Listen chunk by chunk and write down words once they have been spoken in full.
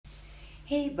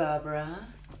Hey Barbara,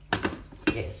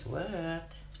 guess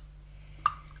what?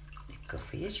 The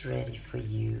coffee is ready for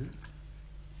you.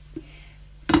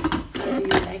 How do you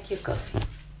like your coffee?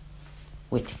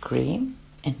 With cream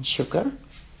and sugar?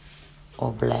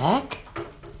 Or black?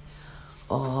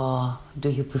 Or do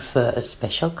you prefer a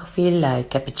special coffee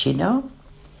like cappuccino?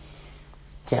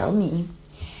 Tell me.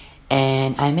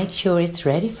 And I make sure it's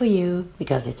ready for you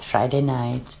because it's Friday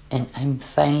night and I'm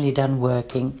finally done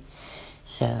working.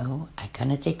 So I'm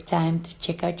gonna take time to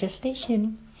check out your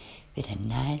station with a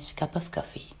nice cup of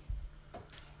coffee.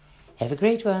 Have a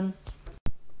great one.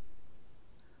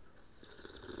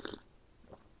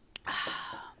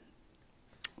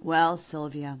 Well,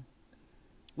 Sylvia,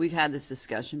 we've had this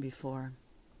discussion before.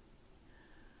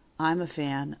 I'm a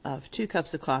fan of 2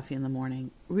 cups of coffee in the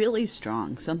morning, really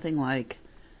strong, something like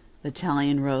the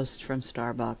Italian roast from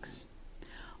Starbucks.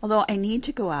 Although I need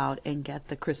to go out and get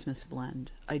the Christmas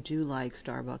blend. I do like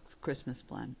Starbucks Christmas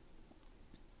blend.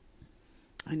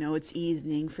 I know it's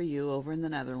evening for you over in the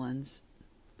Netherlands.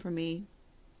 For me,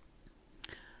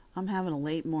 I'm having a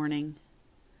late morning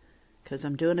because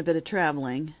I'm doing a bit of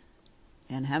traveling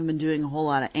and haven't been doing a whole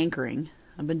lot of anchoring.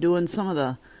 I've been doing some of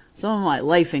my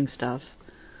lifing stuff.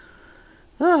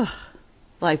 Ugh,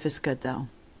 life is good though.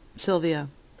 Sylvia,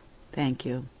 thank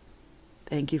you.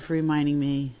 Thank you for reminding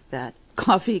me that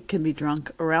coffee can be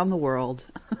drunk around the world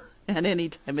at any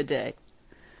time of day.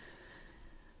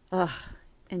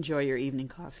 Enjoy your evening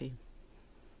coffee.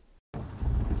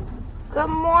 Good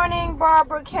morning,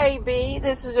 Barbara KB.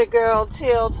 This is your girl,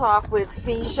 Till Talk with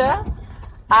Fisha.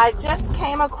 I just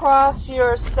came across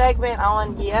your segment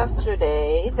on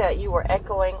yesterday that you were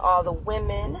echoing all the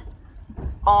women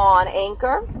on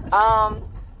Anchor.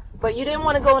 But you didn't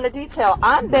want to go into detail.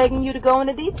 I'm begging you to go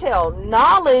into detail.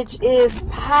 Knowledge is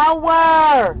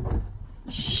power.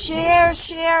 Share,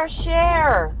 share,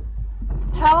 share.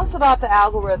 Tell us about the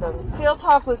algorithms. Still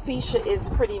Talk with Fisha is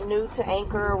pretty new to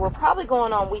Anchor. We're probably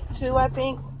going on week 2, I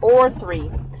think, or 3.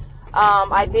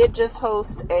 I did just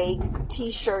host a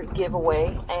t-shirt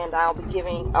giveaway, and I'll be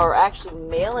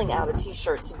mailing out a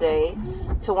t-shirt today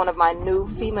to one of my new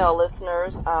female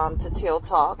listeners to Till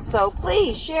Talk. So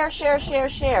please share, share, share,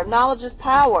 share. Knowledge is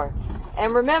power.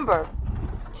 And remember,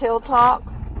 Till Talk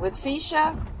with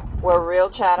Fisha, where real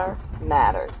chatter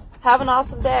matters. Have an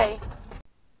awesome day.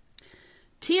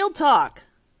 Teal Talk.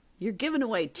 You're giving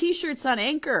away t-shirts on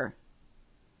Anchor.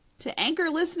 To Anchor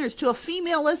listeners, to a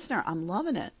female listener. I'm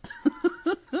loving it.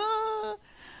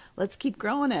 Let's keep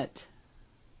growing it.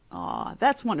 Aw,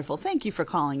 that's wonderful. Thank you for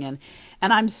calling in.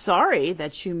 And I'm sorry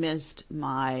that you missed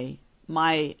my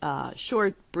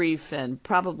short, brief, and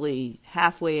probably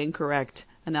halfway incorrect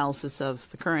analysis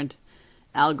of the current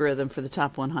algorithm for the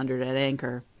top 100 at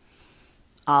Anchor.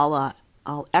 I'll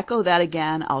echo that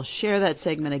again. I'll share that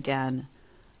segment again.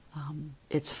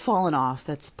 It's fallen off.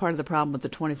 That's part of the problem with the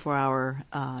 24-hour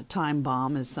time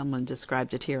bomb, as someone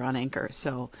described it here on Anchor.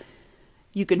 So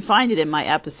you can find it in my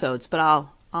episodes, but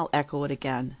I'll echo it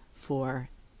again for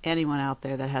anyone out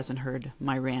there that hasn't heard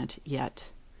my rant yet.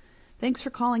 Thanks for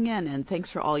calling in, and thanks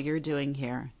for all you're doing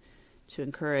here to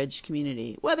encourage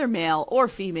community, whether male or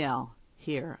female,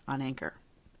 here on Anchor.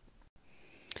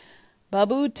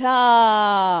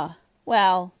 Babuta!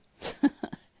 Well,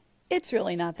 it's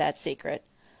really not that secret.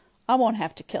 I won't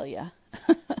have to kill you.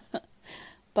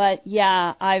 But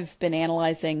yeah, I've been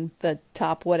analyzing the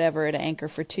top whatever at Anchor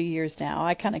for 2 years now.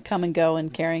 I kind of come and go in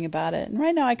caring about it. And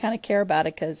right now I kind of care about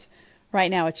it because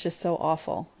right now it's just so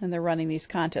awful and they're running these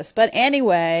contests. But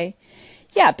anyway,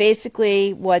 yeah,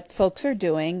 basically what folks are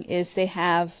doing is they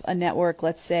have a network,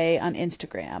 let's say on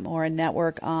Instagram, or a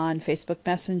network on Facebook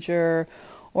Messenger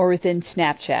or within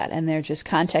Snapchat. And they're just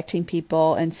contacting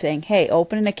people and saying, hey,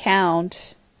 open an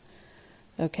account,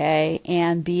 okay,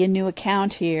 and be a new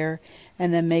account here.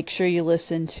 And then make sure you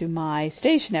listen to my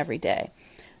station every day.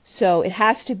 So it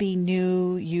has to be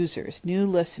new users, new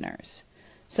listeners,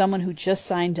 someone who just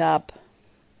signed up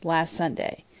last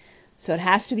Sunday. So it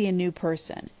has to be a new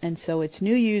person. And so it's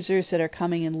new users that are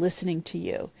coming and listening to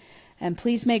you. And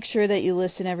please make sure that you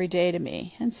listen every day to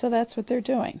me. And so that's what they're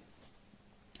doing.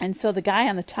 And so the guy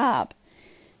on the top,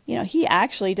 he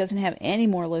actually doesn't have any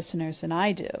more listeners than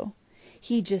I do.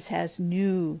 He just has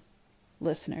new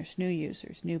listeners, new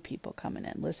users, new people coming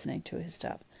in, listening to his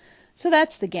stuff. So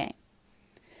that's the game.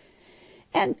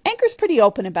 And Anchor's pretty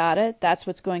open about it. That's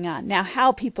what's going on. Now,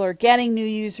 how people are getting new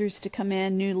users to come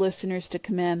in, new listeners to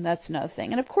come in, that's another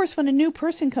thing. And of course, when a new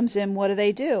person comes in, what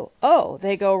do? Oh,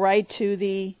 they go right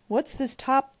to what's this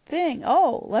top thing?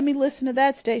 Oh, let me listen to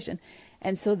that station.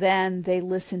 And so then they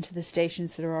listen to the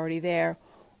stations that are already there,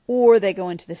 or they go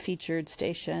into the featured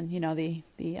station, the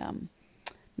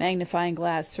magnifying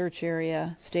glass search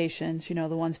area stations, the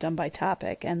ones done by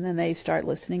topic, and then they start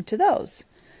listening to those.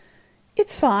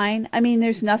 It's fine. I mean,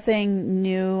 there's nothing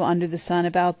new under the sun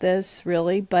about this,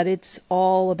 really, but it's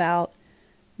all about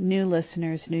new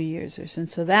listeners, new users. And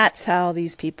so that's how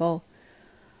these people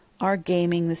are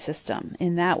gaming the system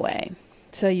in that way.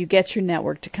 So you get your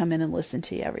network to come in and listen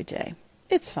to you every day.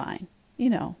 It's fine.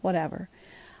 Whatever.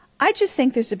 I just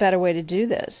think there's a better way to do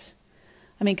this.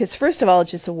 I mean, because first of all, it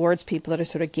just awards people that are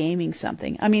sort of gaming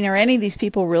something. I mean, are any of these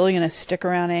people really going to stick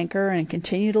around Anchor and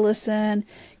continue to listen,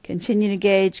 continue to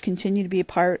engage, continue to be a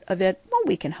part of it? Well,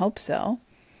 we can hope so.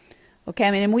 Okay,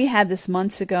 I mean, and we had this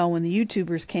months ago when the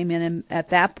YouTubers came in, and at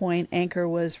that point, Anchor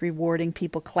was rewarding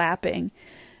people clapping,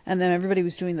 and then everybody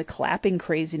was doing the clapping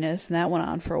craziness, and that went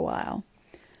on for a while.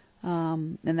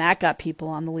 And that got people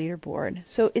on the leaderboard.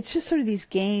 So it's just sort of these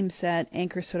games that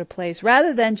Anchor sort of plays,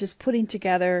 rather than just putting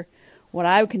together what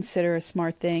I would consider a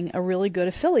smart thing, a really good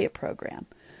affiliate program,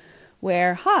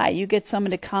 where, you get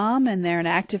someone to come and they're an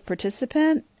active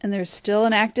participant and they're still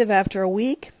inactive after a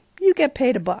week, you get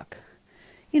paid $1.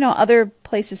 Other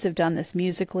places have done this,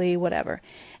 Musically, whatever.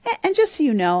 And just so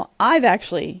you know, I've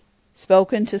actually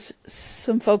spoken to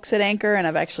some folks at Anchor and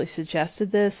I've actually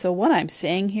suggested this. So what I'm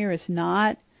saying here is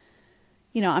not,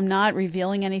 I'm not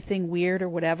revealing anything weird or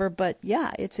whatever, but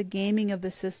yeah, it's a gaming of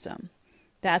the system.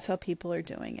 That's how people are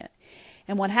doing it.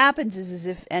 And what happens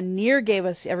is and Near gave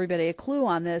us everybody a clue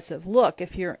on this of, look,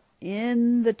 if you're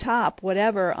in the top,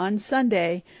 whatever, on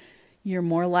Sunday, you're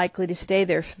more likely to stay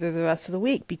there for the rest of the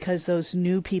week because those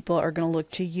new people are going to look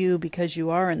to you because you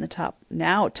are in the top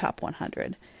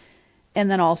 100.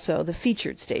 And then also the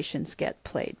featured stations get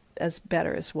played as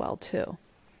better as well, too.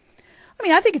 I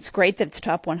mean, I think it's great that it's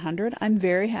top 100. I'm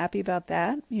very happy about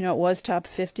that. It was top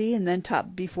 50, and then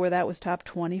before that was top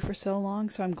 20 for so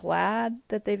long. So I'm glad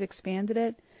that they've expanded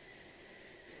it.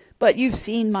 But you've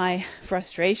seen my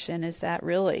frustration is that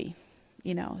really,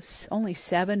 only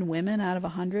 7 women out of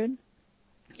 100.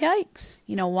 Yikes.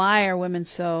 Why are women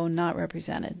so not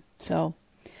represented? So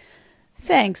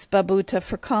thanks, Babuta,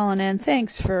 for calling in.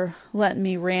 Thanks for letting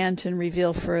me rant and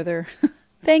reveal further.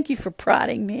 Thank you for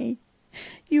prodding me.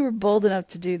 You were bold enough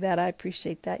to do that. I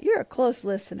appreciate that. You're a close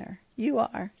listener. You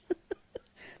are.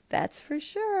 That's for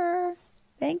sure.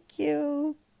 Thank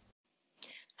you.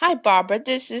 Hi, Barbara.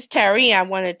 This is Terry. I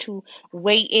wanted to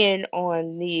weigh in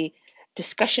on the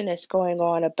discussion that's going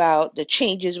on about the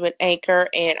changes with Anchor,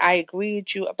 and I agree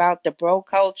with you about the bro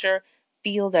culture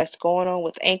feel that's going on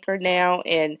with Anchor now,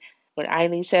 and what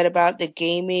Eileen said about the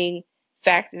gaming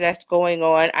factor that's going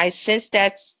on. I sense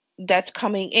that's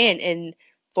coming in, and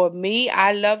for me,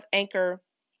 I love Anchor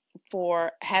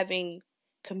for having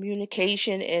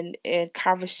communication and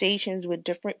conversations with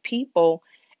different people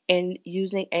and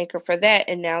using Anchor for that.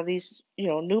 And now these,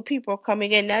 new people are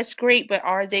coming in. That's great, but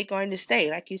are they going to stay?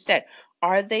 Like you said,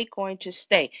 are they going to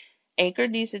stay? Anchor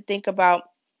needs to think about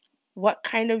what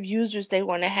kind of users they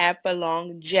want to have for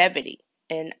longevity.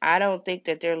 And I don't think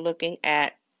that they're looking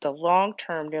at the long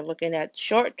term. They're looking at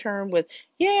short term with,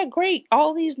 yeah, great,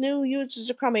 all these new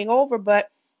users are coming over, but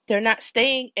they're not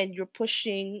staying, and you're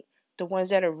pushing the ones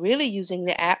that are really using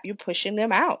the app, you're pushing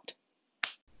them out.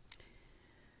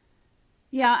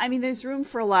 Yeah, I mean, there's room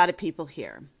for a lot of people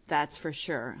here. That's for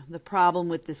sure. The problem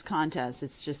with this contest,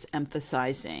 it's just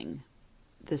emphasizing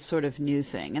this sort of new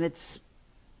thing. And it's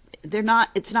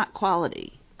not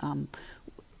quality.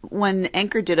 When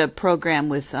Anchor did a program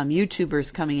with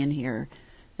YouTubers coming in here,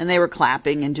 and they were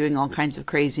clapping and doing all kinds of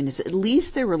craziness, at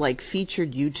least there were like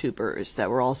featured YouTubers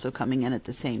that were also coming in at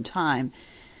the same time.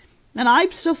 And I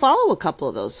still follow a couple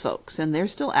of those folks, and they're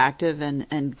still active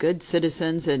and good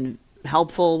citizens and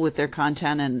helpful with their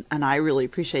content, and I really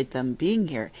appreciate them being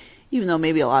here. Even though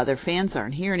maybe a lot of their fans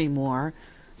aren't here anymore,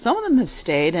 some of them have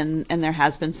stayed, and there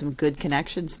has been some good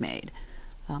connections made.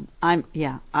 I'm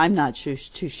not too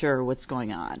sure what's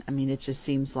going on. I mean, it just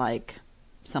seems like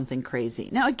something crazy.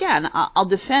 Now, again, I'll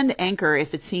defend Anchor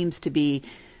if it seems to be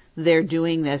they're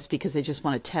doing this because they just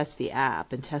want to test the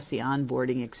app and test the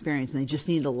onboarding experience, and they just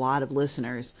need a lot of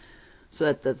listeners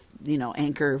so that the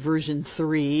Anchor version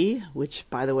 3, which,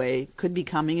 by the way, could be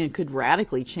coming and could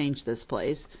radically change this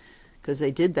place because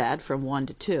they did that from 1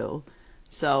 to 2.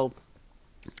 So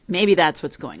maybe that's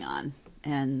what's going on,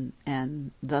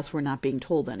 and thus we're not being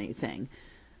told anything.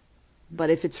 But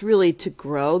if it's really to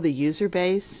grow the user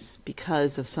base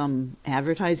because of some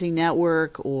advertising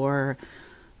network or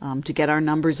to get our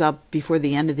numbers up before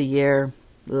the end of the year,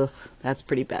 that's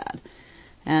pretty bad.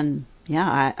 And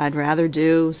yeah, I'd rather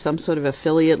do some sort of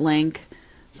affiliate link,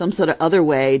 some sort of other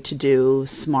way to do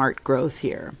smart growth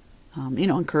here.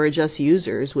 Encourage us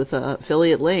users with an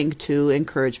affiliate link to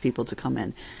encourage people to come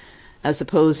in. as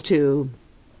opposed to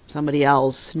somebody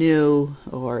else new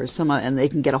or someone, and they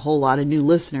can get a whole lot of new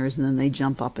listeners and then they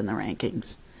jump up in the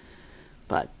rankings.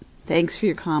 But thanks for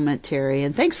your comment, Terry,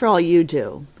 and thanks for all you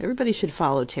do. Everybody should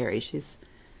follow Terry. She's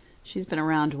been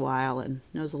around a while and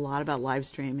knows a lot about live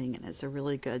streaming and is a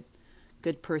really good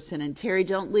person. And Terry,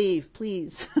 don't leave,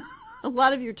 please. A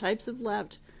lot of your types have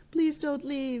left. Please don't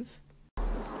leave.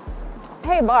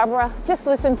 Hey, Barbara, just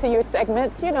listen to your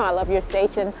segments. You know I love your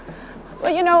station.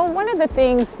 But one of the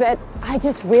things that I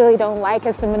just really don't like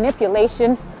is the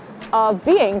manipulation of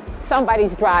being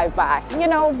somebody's drive-by,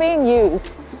 being used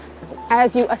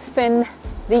as you ascend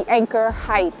the anchor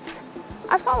heights.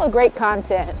 I follow great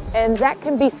content, and that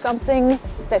can be something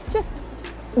that's just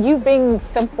you being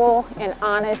simple and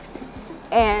honest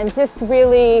and just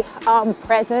really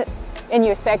present in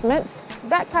your segments.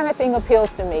 That kind of thing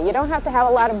appeals to me. You don't have to have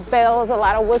a lot of bells, a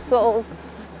lot of whistles.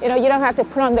 You don't have to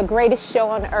put on the greatest show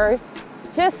on earth.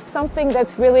 Just something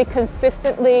that's really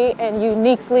consistently and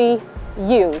uniquely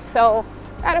you. So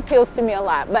that appeals to me a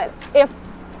lot. But if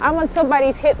I'm on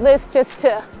somebody's hit list just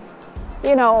to,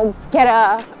 get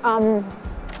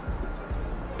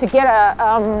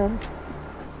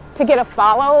a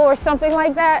follow or something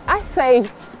like that, I say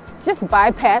just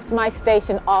bypass my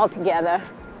station altogether.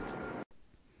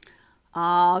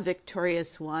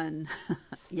 Victorious one.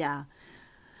 Yeah.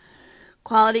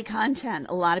 Quality content.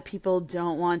 A lot of people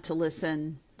don't want to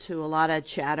listen to a lot of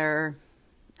chatter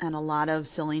and a lot of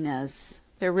silliness.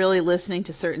 They're really listening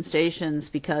to certain stations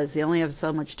because they only have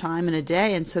so much time in a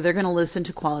day, and so they're going to listen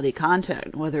to quality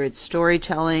content, whether it's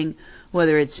storytelling,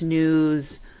 whether it's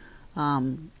news,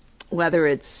 whether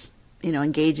it's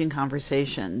engaging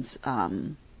conversations.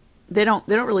 They don't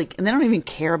even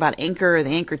care about Anchor or the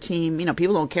Anchor team.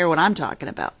 People don't care what I'm talking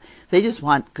about. They just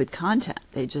want good content.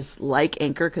 They just like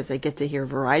Anchor because they get to hear a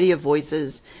variety of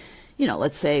voices,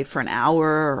 let's say for an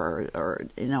hour or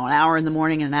an hour in the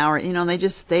morning and an hour,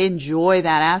 they enjoy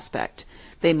that aspect.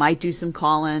 They might do some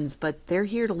call-ins, but they're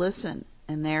here to listen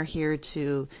and they're here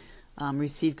to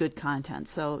receive good content.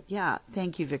 So yeah,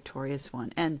 thank you, Victorious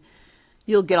One. And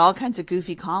you'll get all kinds of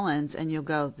goofy call-ins and you'll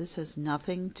go, this has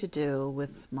nothing to do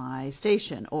with my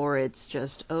station. Or it's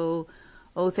just, oh,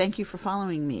 thank you for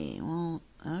following me. Well,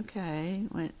 okay.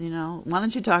 Why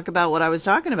don't you talk about what I was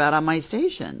talking about on my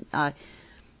station?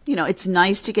 It's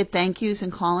nice to get thank yous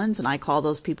and call-ins, and I call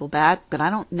those people back, but I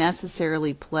don't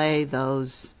necessarily play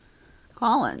those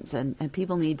call-ins, and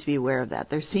people need to be aware of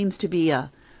that. There seems to be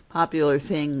a popular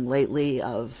thing lately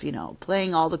of,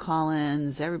 playing all the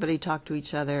call-ins, everybody talk to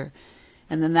each other,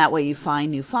 and then that way you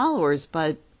find new followers.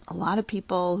 But a lot of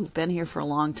people who've been here for a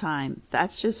long time,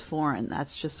 that's just foreign.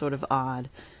 That's just sort of odd.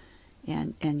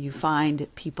 And you find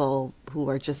people who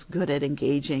are just good at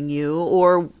engaging you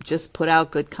or just put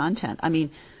out good content. I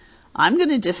mean, I'm going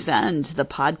to defend the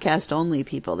podcast only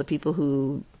people, the people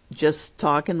who just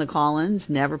talk in the call-ins,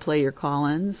 never play your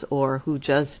call-ins, or who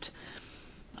just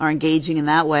are engaging in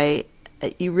that way.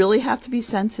 You really have to be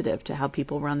sensitive to how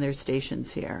people run their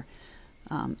stations here.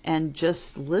 And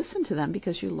just listen to them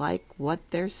because you like what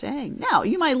they're saying. Now,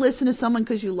 you might listen to someone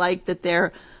because you like that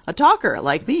they're a talker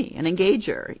like me, an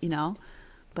engager,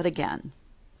 But again,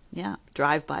 yeah,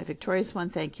 drive by. Victorious One,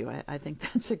 thank you. I think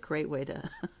that's a great way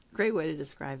to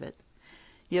describe it.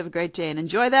 You have a great day and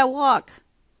enjoy that walk.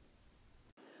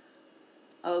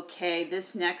 Okay,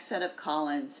 this next set of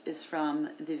call-ins is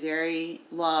from the very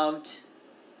loved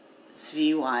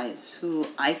Svi Wise, who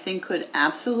I think could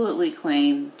absolutely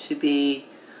claim to be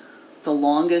the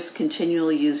longest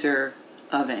continual user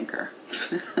of Anchor,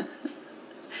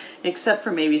 except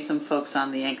for maybe some folks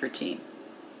on the Anchor team.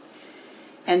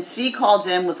 And Svi called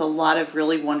in with a lot of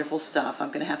really wonderful stuff. I'm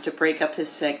going to have to break up his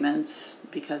segments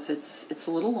because it's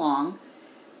a little long.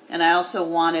 And I also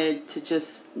wanted to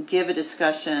just give a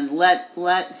discussion, let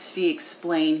Svi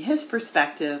explain his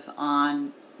perspective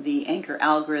on the Anchor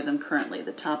algorithm currently,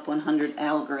 the top 100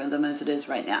 algorithm as it is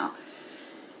right now.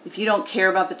 If you don't care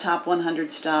about the top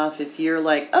 100 stuff, if you're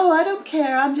like, oh, I don't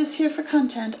care, I'm just here for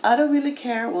content, I don't really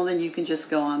care, well, then you can just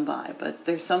go on by. But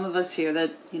there's some of us here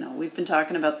that, we've been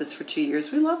talking about this for 2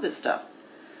 years. We love this stuff.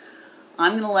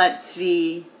 I'm going to let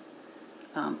Svi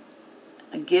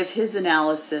give his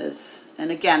analysis.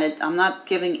 And again, I'm not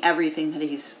giving everything that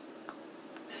he's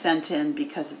sent in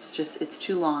because it's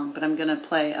too long, but I'm going to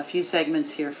play a few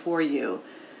segments here for you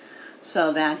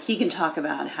so that he can talk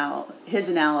about how his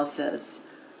analysis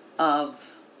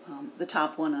of the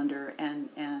top 100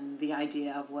 and the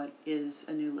idea of what is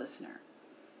a new listener.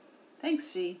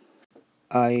 Thanks, G.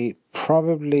 I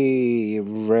probably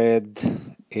read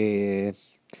the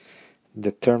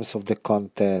terms of the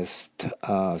contest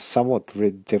somewhat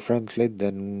read differently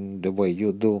than the way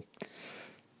you do.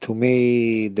 To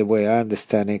me, the way I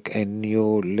understand it, a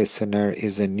new listener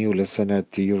is a new listener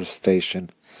to your station.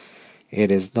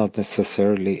 It is not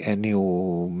necessarily a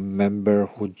new member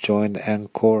who joined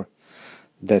Anchor.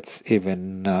 That's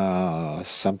even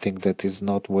something that is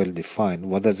not well defined.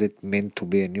 What does it mean to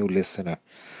be a new listener?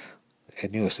 A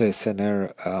new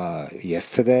listener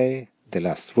yesterday, the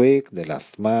last week, the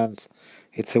last month.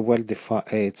 It's a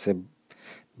it's a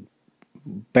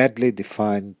badly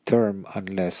defined term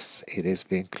unless it is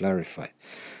being clarified.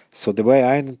 So the way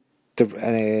I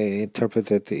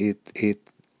interpreted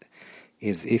it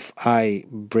is if I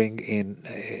bring in,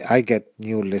 I get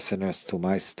new listeners to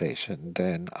my station,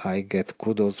 then I get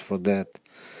kudos for that,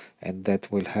 and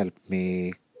that will help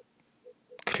me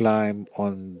climb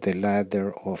on the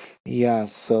ladder of the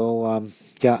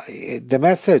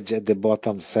message at the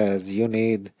bottom says you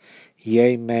need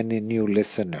yay many new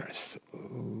listeners.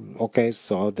 Okay,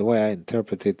 so the way I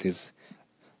interpret it is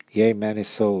yay many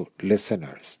so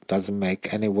listeners. Doesn't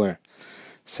make anywhere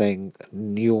saying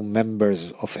new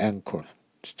members of Anchor.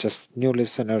 It's just new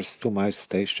listeners to my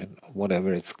station,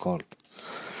 whatever it's called.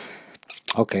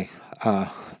 Okay,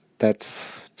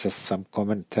 that's just some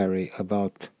commentary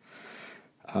about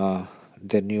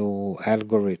the new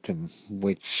algorithm,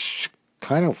 which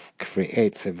kind of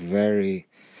creates a very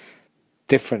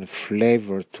different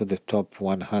flavor to the top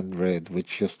 100,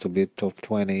 which used to be top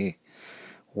 20.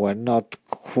 We're not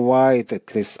quite,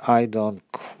 at least I don't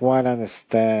quite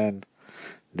understand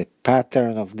the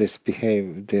pattern of this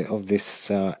behavior, of this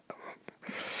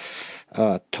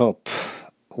top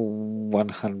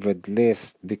 100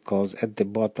 list, because at the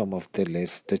bottom of the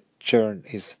list the churn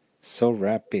is so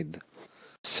rapid.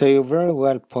 So you very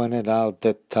well pointed out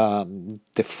that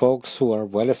the folks who are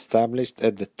well established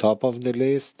at the top of the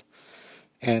list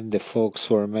and the folks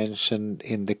who are mentioned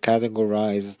in the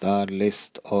categorized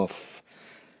list of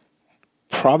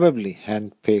probably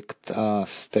hand-picked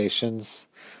stations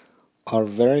are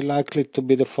very likely to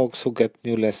be the folks who get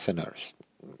new listeners.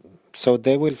 So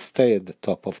they will stay at the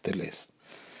top of the list.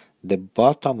 The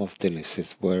bottom of the list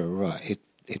is where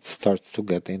it starts to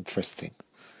get interesting.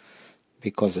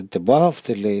 Because at the bottom of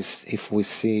the list, if we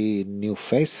see new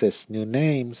faces, new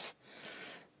names,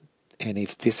 and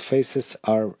if these faces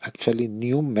are actually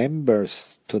new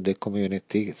members to the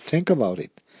community, think about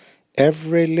it.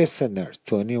 Every listener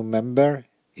to a new member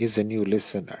is a new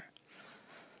listener.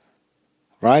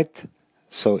 Right?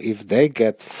 So if they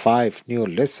get 5 new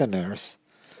listeners,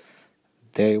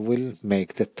 they will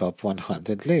make the top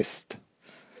 100 list.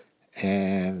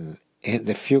 And in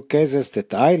the few cases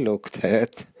that I looked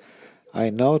at, I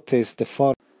noticed the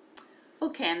following.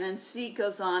 Okay, and then C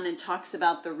goes on and talks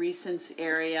about the recents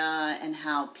area and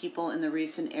how people in the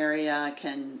recent area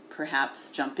can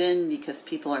perhaps jump in because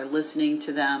people are listening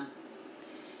to them.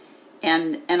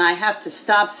 And I have to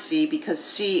stop Svi because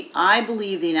Svi, I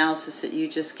believe the analysis that you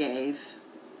just gave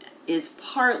is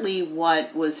partly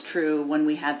what was true when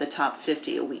we had the top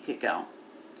 50 a week ago.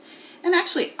 And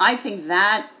actually, I think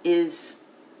that is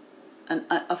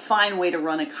a fine way to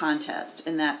run a contest,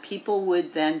 in that people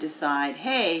would then decide,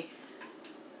 hey,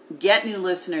 get new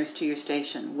listeners to your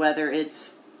station, whether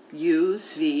it's you,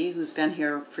 Svi, who's been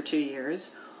here for 2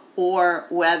 years, or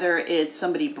whether it's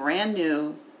somebody brand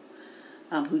new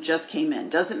who just came in.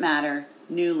 Doesn't matter,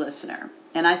 new listener.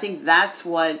 And I think that's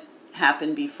what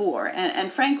happened before.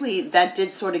 And frankly, that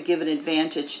did sort of give an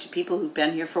advantage to people who've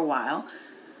been here for a while,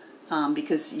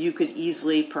 because you could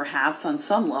easily, perhaps on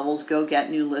some levels, go get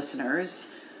new listeners,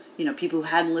 people who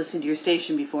hadn't listened to your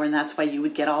station before, and that's why you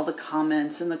would get all the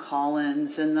comments and the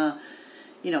call-ins and the,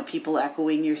 people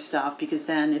echoing your stuff, because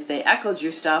then if they echoed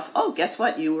your stuff, oh, guess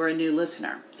what? You were a new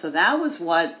listener. So that was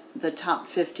what the top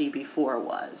 50 before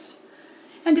was.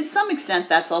 And to some extent,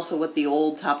 that's also what the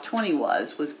old top 20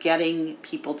 was getting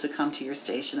people to come to your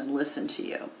station and listen to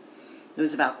you. It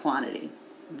was about quantity.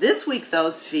 This week, though,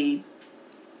 Svi,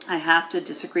 I have to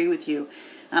disagree with you.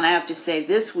 And I have to say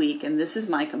this week, and this is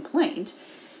my complaint,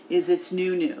 is it's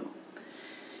new.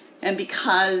 And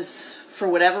because, for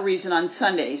whatever reason on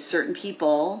Sunday, certain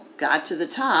people got to the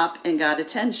top and got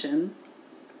attention,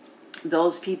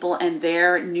 those people and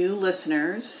their new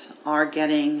listeners are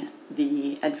getting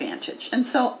the advantage. And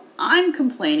so I'm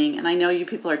complaining, and I know you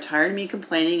people are tired of me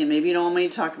complaining, and maybe you don't want me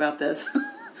to talk about this,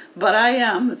 but I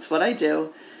am. That's what I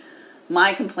do.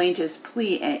 My complaint is,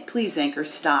 please, Anchor,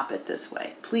 stop it this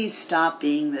way. Please stop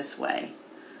being this way.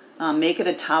 Make it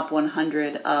a top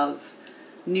 100 of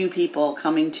new people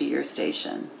coming to your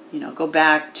station. Go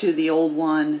back to the old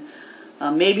one.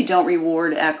 Maybe don't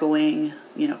reward echoing,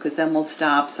 because then we'll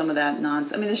stop some of that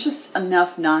nonsense. I mean, there's just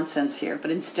enough nonsense here.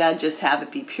 But instead, just have it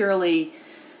be purely,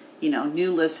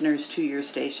 new listeners to your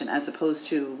station as opposed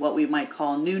to what we might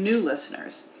call new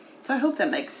listeners. So I hope that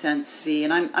makes sense, V.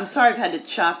 And I'm sorry I've had to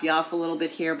chop you off a little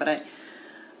bit here, but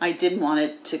I didn't want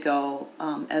it to go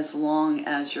as long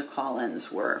as your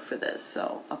call-ins were for this.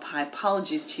 So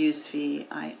apologies to you, Svi.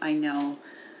 I know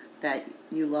that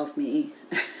you love me,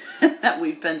 that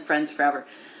we've been friends forever.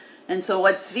 And so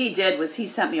what Svi did was he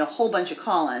sent me a whole bunch of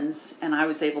call-ins, and I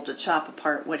was able to chop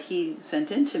apart what he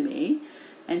sent in to me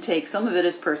and take some of it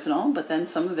as personal, but then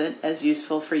some of it as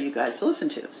useful for you guys to listen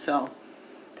to. So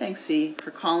thanks, Svi,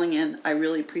 for calling in. I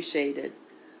really appreciate it.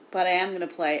 But I am going to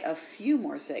play a few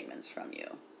more segments from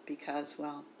you because,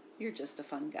 well, you're just a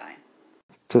fun guy.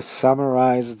 To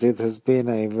summarize, this has been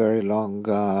a very long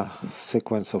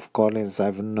sequence of call-ins. I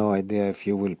have no idea if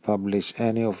you will publish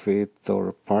any of it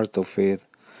or part of it.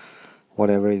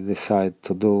 Whatever you decide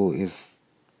to do is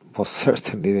most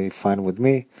certainly fine with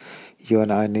me. You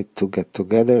and I need to get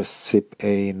together, sip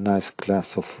a nice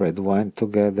glass of red wine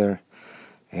together,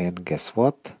 and guess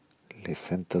what?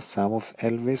 Listen to some of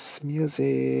Elvis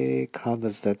music. How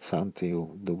does that sound to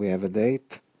you? Do we have a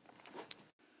date?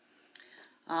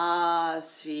 Ah,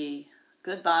 Svi,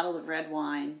 good bottle of red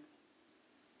wine.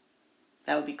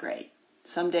 That would be great.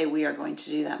 Someday we are going to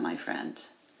do that, my friend,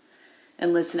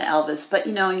 and listen to Elvis. But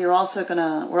we're also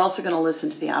gonna listen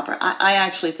to the opera. I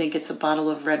actually think it's a bottle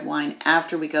of red wine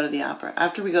after we go to the opera,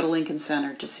 after we go to Lincoln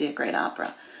Center to see a great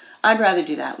opera. I'd rather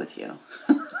do that with you.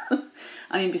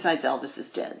 I mean, besides Elvis is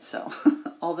dead, so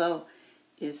although,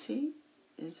 is he?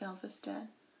 Is Elvis dead?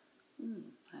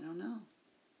 I don't know.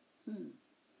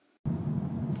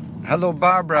 Hello,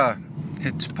 Barbara.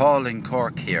 It's Paul in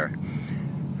Cork here.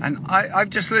 And I've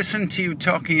just listened to you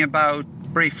talking about,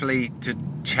 briefly, to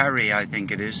Terry, I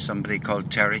think it is, somebody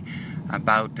called Terry,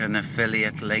 about an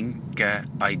affiliate link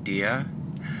idea.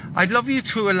 I'd love you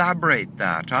to elaborate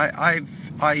that.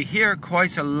 I hear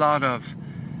quite a lot of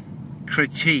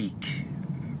critique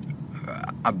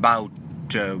about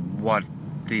what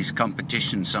these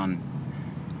competitions on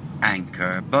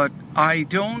Anchor, but I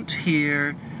don't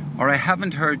hear, or I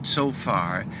haven't heard so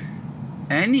far,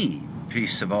 any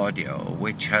piece of audio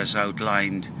which has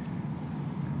outlined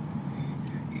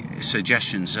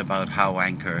suggestions about how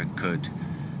Anchor could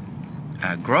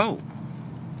grow.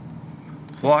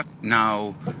 What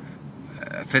now?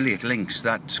 Affiliate links,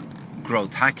 that's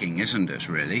growth hacking, isn't it,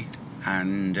 really?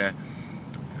 And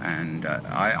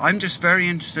I'm just very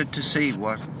interested to see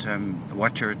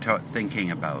what you're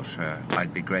thinking about.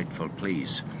 I'd be grateful,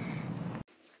 please.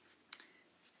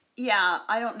 Yeah,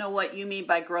 I don't know what you mean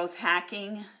by growth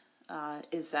hacking.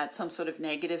 Is that some sort of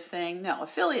negative thing? No,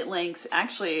 affiliate links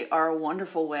actually are a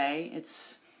wonderful way.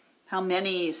 It's how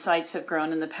many sites have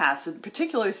grown in the past,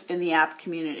 particularly in the app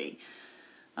community.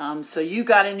 So you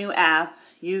got a new app,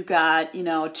 you got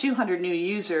 200 new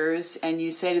users, and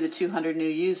you say to the 200 new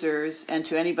users and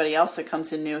to anybody else that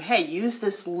comes in new, hey, use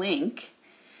this link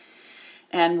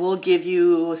and we'll give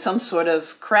you some sort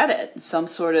of credit, some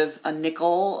sort of a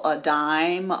nickel, a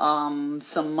dime,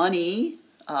 some money,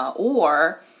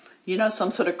 or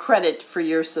some sort of credit for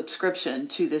your subscription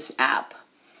to this app.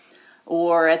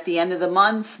 Or at the end of the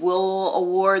month, we'll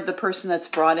award the person that's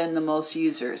brought in the most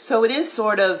users. So it is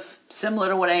sort of similar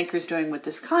to what Anchor's doing with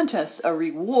this contest, a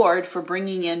reward for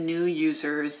bringing in new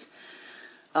users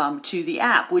to the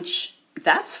app, which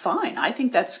that's fine. I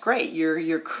think that's great.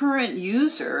 Your current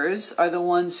users are the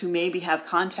ones who maybe have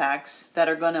contacts that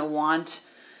are going to want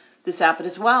this app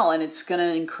as well, and it's going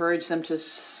to encourage them to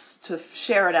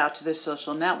share it out to their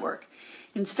social network.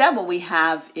 Instead, what we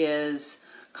have is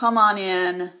come on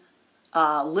in,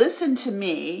 listen to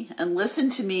me, and listen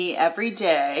to me every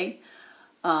day.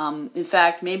 In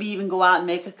fact, maybe even go out and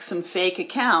make some fake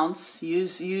accounts.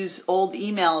 Use old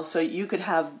email so you could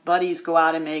have buddies go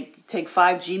out and take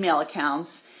 5 Gmail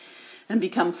accounts and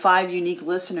become 5 unique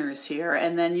listeners here,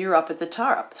 and then you're up at the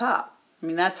top. I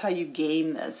mean, that's how you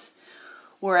game this.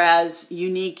 Whereas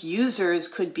unique users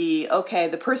could be, okay,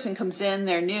 the person comes in,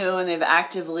 they're new, and they've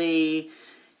actively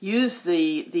used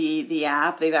the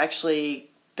app. They've actually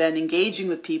been engaging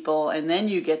with people, and then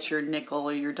you get your nickel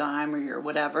or your dime or your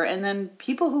whatever. And then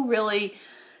people who really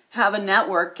have a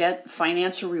network get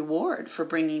financial reward for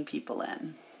bringing people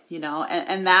in,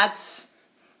 and that's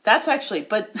actually,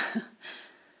 but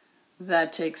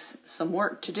that takes some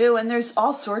work to do. And there's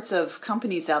all sorts of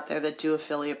companies out there that do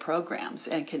affiliate programs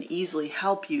and can easily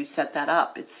help you set that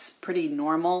up. It's pretty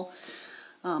normal.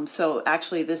 So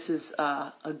actually this is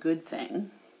a good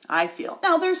thing, I feel.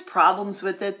 Now there's problems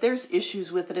with it. There's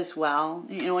issues with it as well.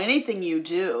 Anything you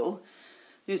do,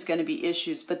 there's going to be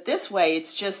issues. But this way,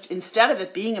 it's just, instead of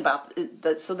it being about,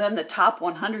 so then the top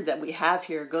 100 that we have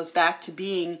here goes back to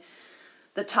being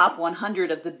the top 100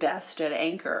 of the best at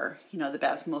Anchor, the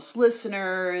best, most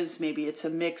listeners. Maybe it's a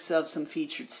mix of some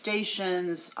featured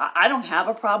stations. I don't have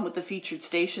a problem with the featured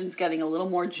stations getting a little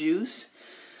more juice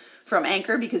from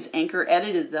Anchor because Anchor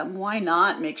edited them. Why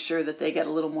not make sure that they get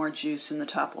a little more juice in the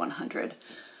top 100?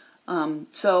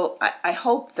 So I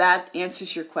hope that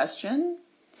answers your question,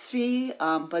 Svi.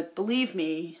 But believe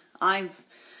me,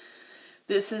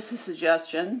 this is a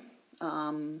suggestion.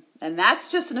 And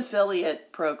that's just an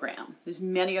affiliate program. There's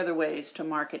many other ways to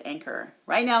market Anchor.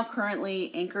 Right now,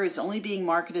 currently, Anchor is only being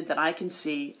marketed that I can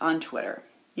see on Twitter.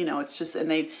 It's just,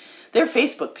 and their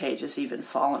Facebook page has even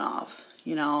fallen off,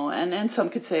 and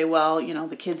some could say, well,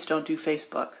 the kids don't do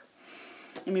Facebook.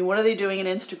 I mean, what are they doing in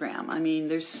Instagram? I mean,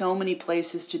 there's so many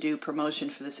places to do promotion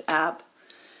for this app.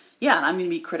 Yeah, and I'm going to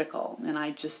be critical, and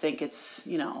I just think it's,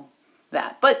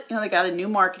 that. But, they got a new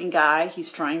marketing guy.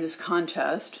 He's trying this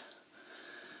contest.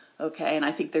 Okay, and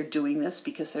I think they're doing this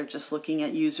because they're just looking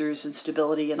at users and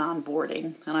stability and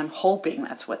onboarding, and I'm hoping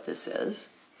that's what this is.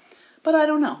 But I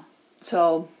don't know.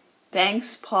 So,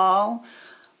 thanks, Paul.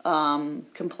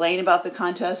 Complain about the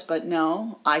contest, but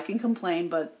no, I can complain,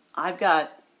 but I've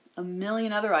got a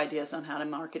million other ideas on how to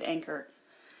market Anchor.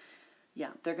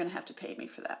 Yeah, they're going to have to pay me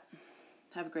for that.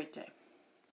 Have a great day.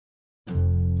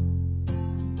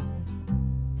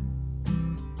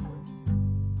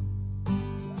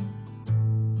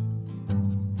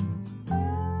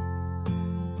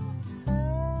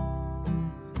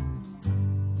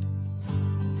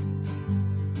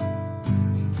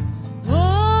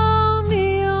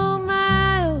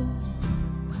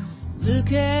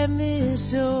 Look at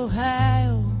Miss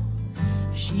Ohio,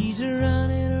 she's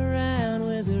running around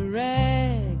with a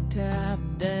rag top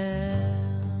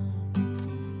down.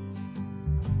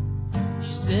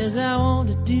 She says, I want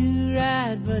to do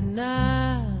right, but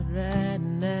not right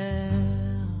now.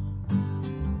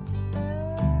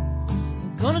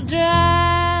 I'm gonna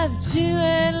drive to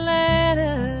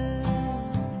Atlanta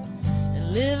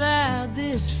and live out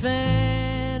this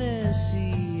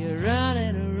fantasy of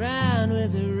running around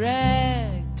with a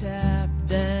rag top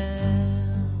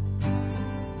down.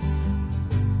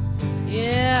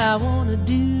 Yeah, I wanna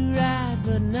do right,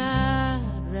 but not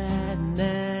right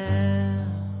now.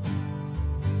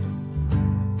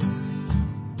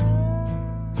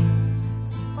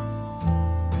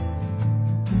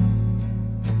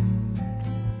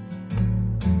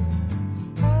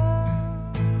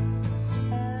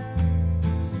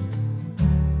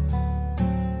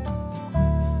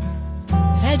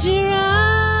 Had your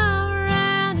arm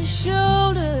around your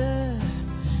shoulder,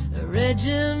 a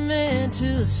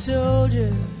regimental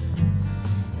soldier,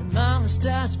 and Mama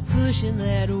starts pushing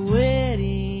that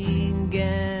wedding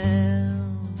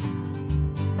gown.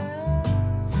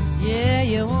 Yeah,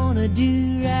 you wanna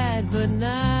do right, but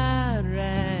not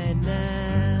right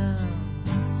now.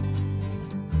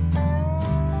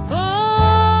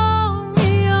 Oh,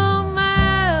 me, oh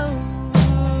my,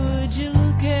 oh, would you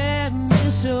look at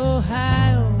Miss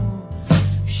Ohio?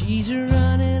 She's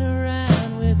running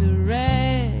around with a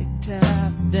rag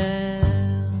top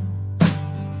down.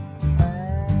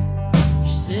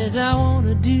 She says, I want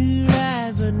to do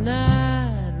right, but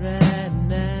not right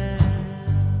now.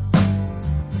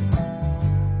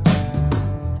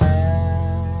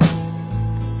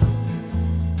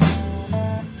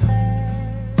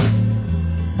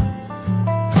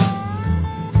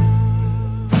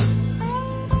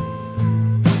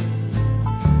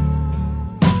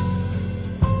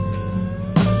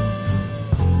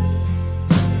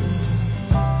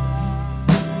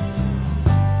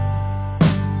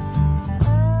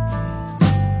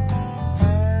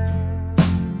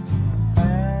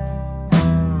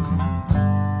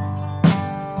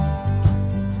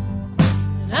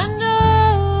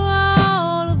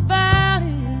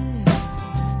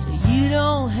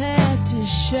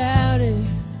 Shout it,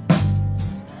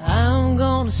 I'm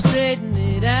gonna straighten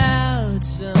it out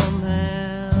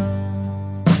somehow.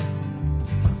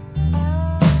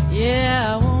 Yeah,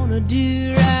 I wanna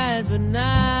do right, but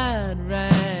not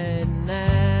right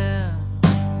now.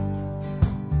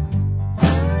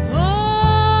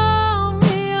 Oh,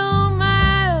 me, oh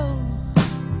my, oh,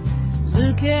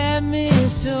 look at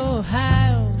Miss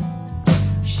Ohio,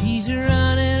 she's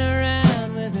running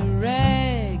around with a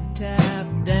rag top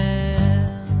down.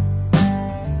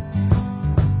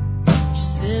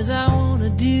 Says I wanna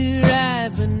do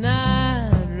right, but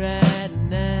not right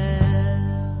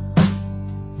now.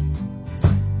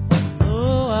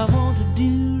 Oh, I want to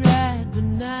do right, but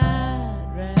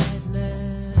not right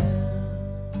now.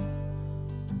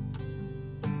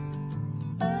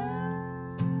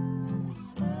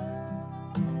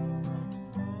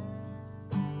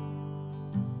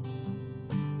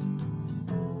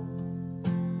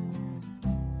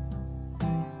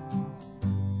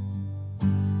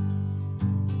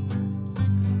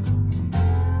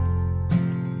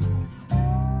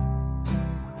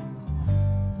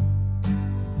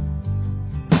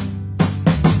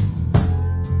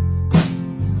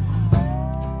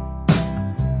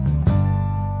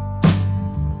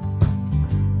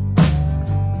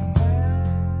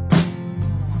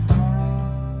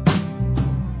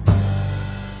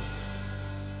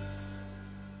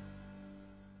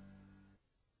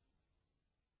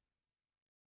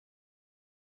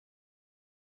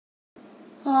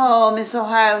 Oh, Miss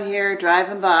Ohio here,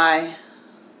 driving by.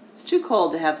 It's too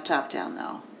cold to have the top down,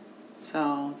 though.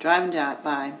 So, driving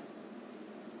by.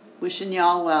 Wishing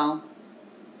y'all well.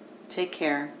 Take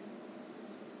care.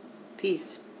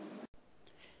 Peace.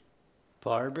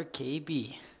 Barbara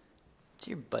KB. It's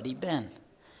your buddy Ben.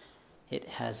 It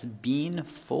has been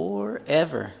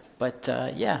forever. But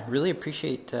yeah, really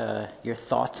appreciate your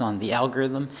thoughts on the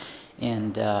algorithm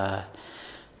and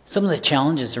some of the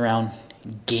challenges around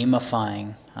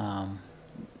gamifying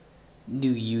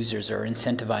new users or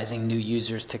incentivizing new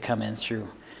users to come in through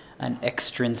an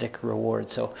extrinsic reward.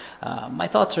 So my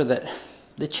thoughts are that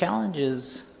the challenge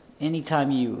is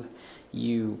anytime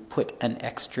you put an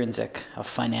extrinsic, a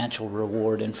financial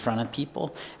reward in front of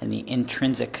people, and the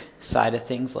intrinsic side of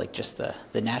things, like just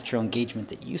the natural engagement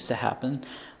that used to happen,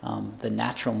 the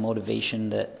natural motivation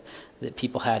that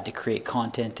people had to create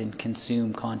content and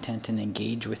consume content and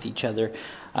engage with each other,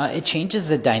 it changes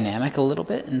the dynamic a little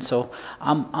bit. And so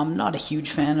I'm not a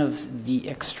huge fan of the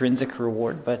extrinsic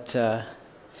reward, but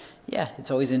yeah,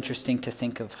 it's always interesting to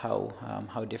think of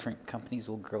how different companies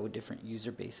will grow different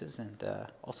user bases, and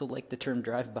also like the term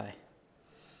drive-by.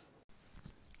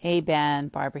 Hey Ben,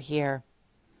 Barbara here.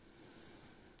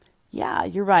 Yeah,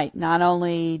 you're right. Not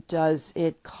only does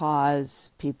it cause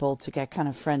people to get kind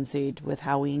of frenzied with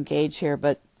how we engage here,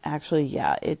 but actually,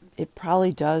 yeah, it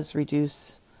probably does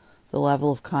reduce the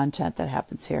level of content that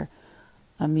happens here.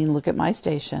 I mean, look at my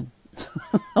station.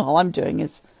 All I'm doing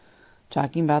is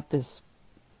talking about this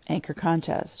Anchor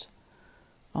contest.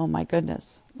 Oh my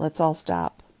goodness. Let's all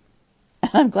stop.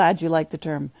 And I'm glad you like the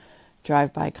term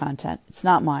drive-by content. It's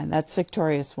not mine. That's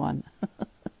Victoria's one.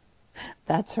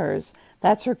 That's hers.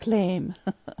 That's her claim.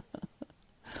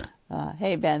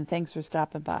 Hey, Ben, thanks for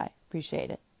stopping by.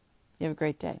 Appreciate it. You have a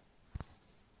great day.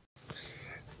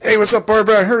 Hey, what's up,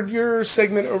 Barbara? I heard your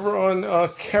segment over on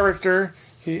Character.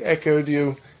 He echoed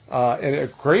you. And a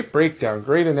great breakdown,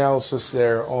 great analysis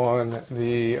there on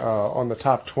the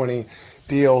top 20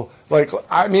 deal. Like,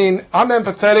 I mean, I'm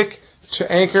empathetic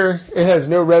to Anchor. It has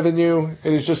no revenue.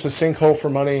 It is just a sinkhole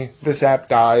for money. This app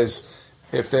dies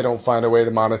if they don't find a way to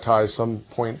monetize some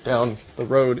point down the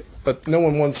road. But no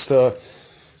one wants to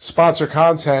sponsor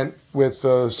content with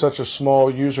such a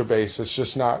small user base. It's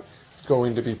just not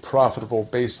going to be profitable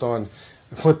based on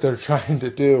what they're trying to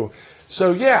do.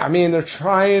 So yeah, I mean, they're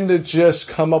trying to just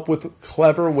come up with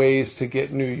clever ways to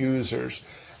get new users.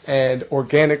 And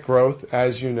organic growth,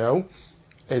 as you know,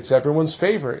 it's everyone's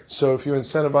favorite. So if you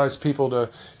incentivize people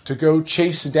to go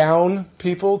chase down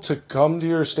people to come to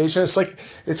your station, it's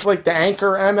like the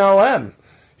Anchor MLM.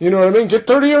 You know what I mean? Get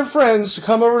 30 of your friends to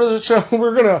come over to the show.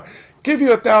 We're gonna give you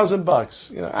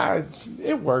 $1,000. You know,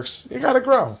 it works. You gotta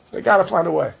grow. They gotta find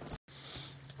a way.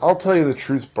 I'll tell you the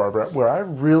truth, Barbara. Where I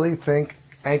really think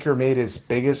Anchor made its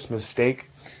biggest mistake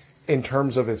in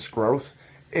terms of its growth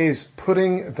is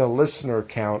putting the listener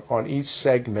count on each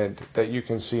segment that you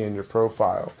can see in your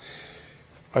profile.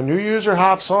 A new user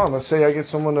hops on. Let's say I get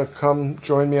someone to come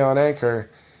join me on Anchor.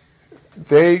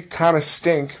 They kind of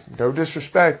stink. No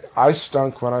disrespect. I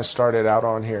stunk when I started out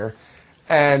on here.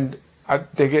 And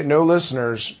they get no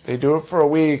listeners. They do it for a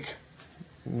week.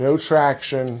 No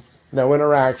traction. No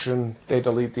interaction. They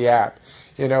delete the app.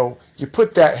 You know, you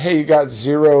put that, hey, you got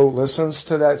 0 listens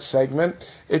to that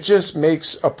segment, it just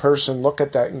makes a person look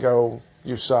at that and go,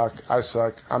 you suck, I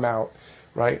suck, I'm out,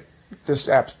 right? This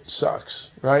app sucks,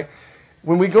 right?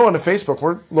 When we go onto Facebook,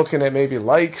 we're looking at maybe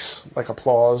likes, like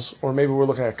applause, or maybe we're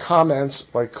looking at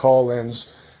comments, like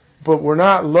call-ins, but we're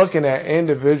not looking at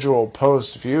individual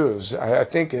post views. I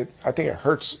think it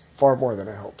hurts far more than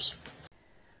it helps.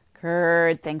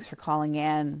 Kurt, thanks for calling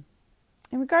in.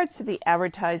 In regards to the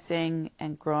advertising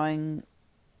and growing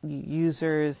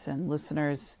users and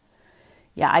listeners,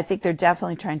 yeah, I think they're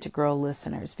definitely trying to grow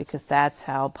listeners because that's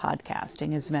how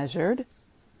podcasting is measured,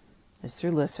 is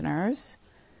through listeners.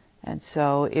 And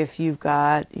so if you've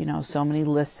got, so many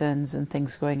listens and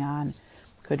things going on,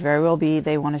 could very well be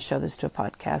they want to show this to a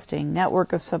podcasting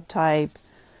network of some type,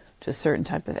 to a certain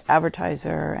type of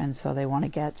advertiser, and so they want to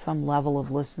get some level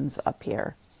of listens up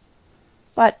here.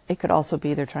 But it could also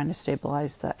be they're trying to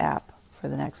stabilize the app for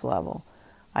the next level.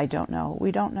 I don't know. We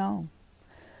don't know.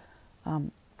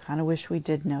 Kind of wish we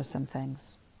did know some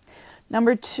things.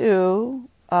 Number 2,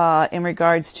 in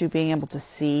regards to being able to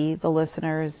see the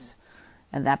listeners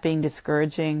and that being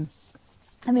discouraging.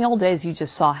 In the old days, you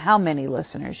just saw how many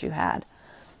listeners you had.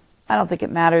 I don't think it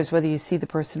matters whether you see the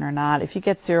person or not. If you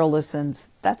get 0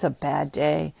 listens, that's a bad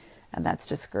day, and that's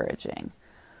discouraging.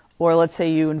 Or let's say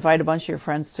you invite a bunch of your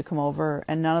friends to come over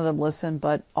and none of them listen,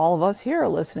 but all of us here are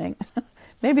listening.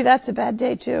 Maybe that's a bad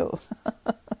day too.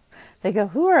 They go,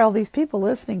 who are all these people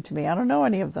listening to me? I don't know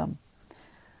any of them.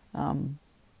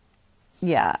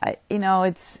 Yeah,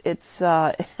 it's it's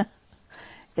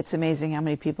amazing how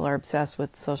many people are obsessed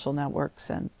with social networks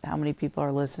and how many people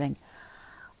are listening.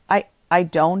 I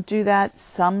don't do that.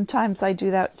 Sometimes I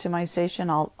do that to my station.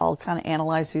 I'll kind of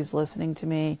analyze who's listening to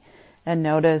me and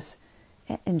notice.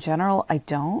 In general, I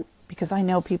don't, because I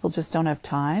know people just don't have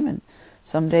time, and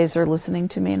some days they're listening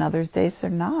to me and other days they're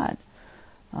not.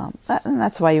 And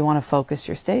that's why you want to focus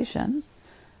your station,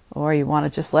 or you want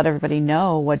to just let everybody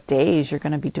know what days you're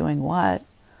going to be doing what.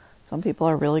 Some people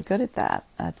are really good at that.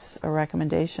 That's a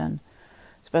recommendation,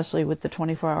 especially with the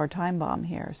 24-hour time bomb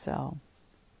here. So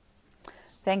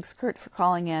thanks, Kurt, for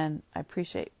calling in. I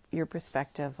appreciate your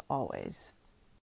perspective always.